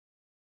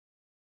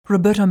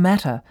Roberto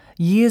Matta,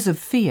 Years of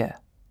Fear,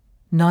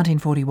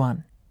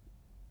 1941.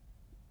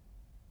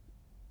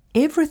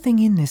 Everything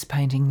in this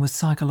painting was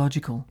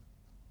psychological.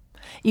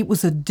 It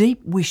was a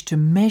deep wish to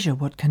measure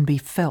what can be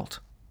felt.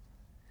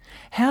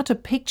 How to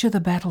picture the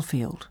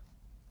battlefield,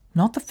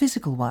 not the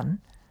physical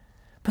one,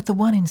 but the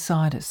one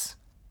inside us.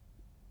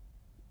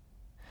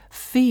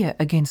 Fear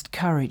against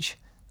courage,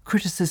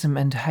 criticism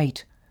and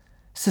hate,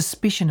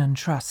 suspicion and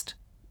trust,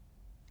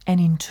 an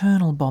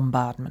internal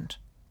bombardment.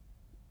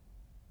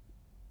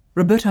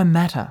 Roberto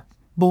Matta,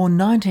 born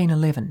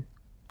 1911,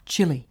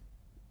 Chile.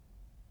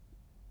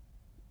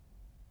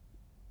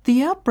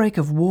 The outbreak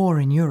of war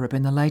in Europe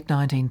in the late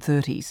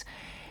 1930s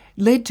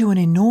led to an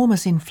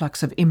enormous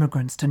influx of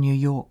immigrants to New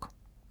York.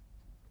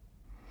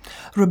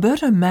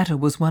 Roberto Matta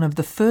was one of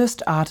the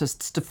first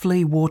artists to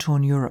flee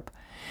war-torn Europe,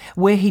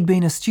 where he'd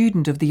been a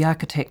student of the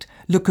architect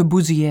Le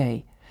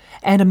Corbusier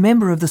and a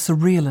member of the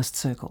Surrealist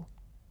Circle.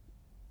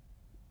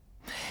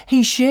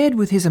 He shared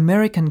with his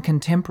American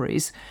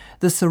contemporaries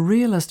the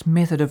Surrealist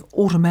method of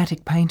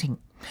automatic painting,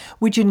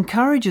 which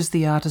encourages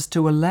the artist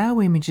to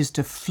allow images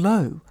to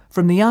flow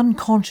from the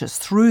unconscious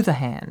through the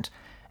hand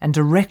and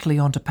directly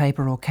onto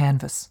paper or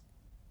canvas.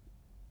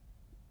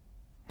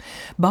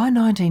 By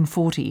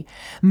 1940,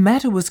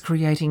 Matta was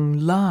creating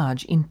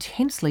large,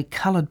 intensely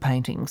coloured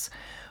paintings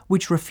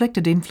which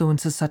reflected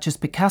influences such as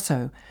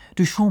Picasso,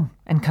 Duchamp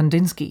and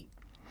Kandinsky,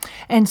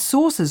 and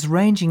sources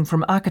ranging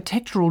from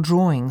architectural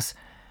drawings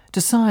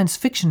to science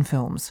fiction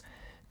films,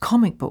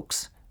 comic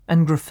books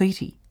and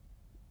graffiti.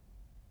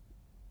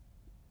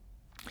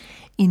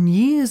 In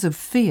Years of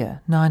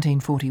Fear,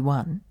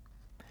 1941,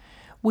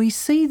 we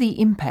see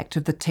the impact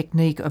of the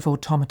technique of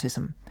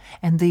automatism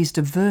and these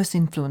diverse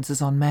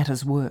influences on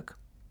Matta's work.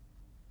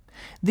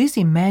 This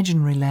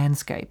imaginary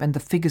landscape and the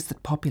figures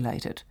that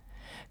populate it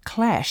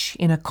clash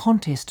in a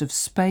contest of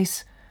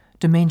space,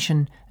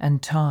 dimension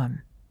and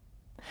time.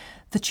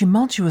 The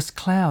tumultuous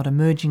cloud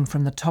emerging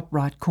from the top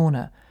right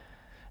corner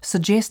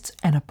suggests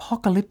an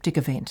apocalyptic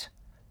event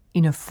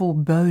in a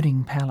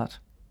foreboding palette.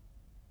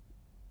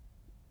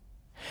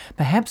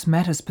 Perhaps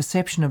Matta's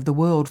perception of the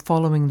world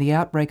following the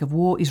outbreak of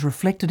war is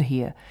reflected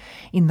here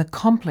in the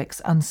complex,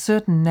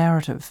 uncertain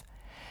narrative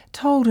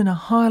told in a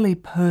highly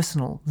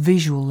personal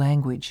visual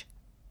language.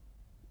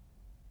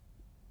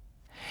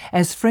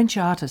 As French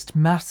artist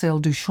Marcel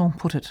Duchamp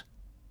put it,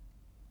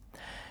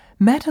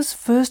 Matta's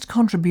first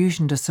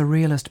contribution to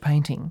surrealist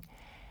painting,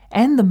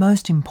 and the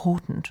most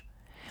important,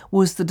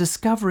 was the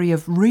discovery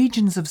of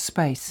regions of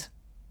space,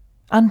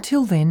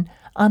 until then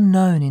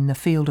unknown in the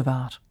field of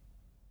art.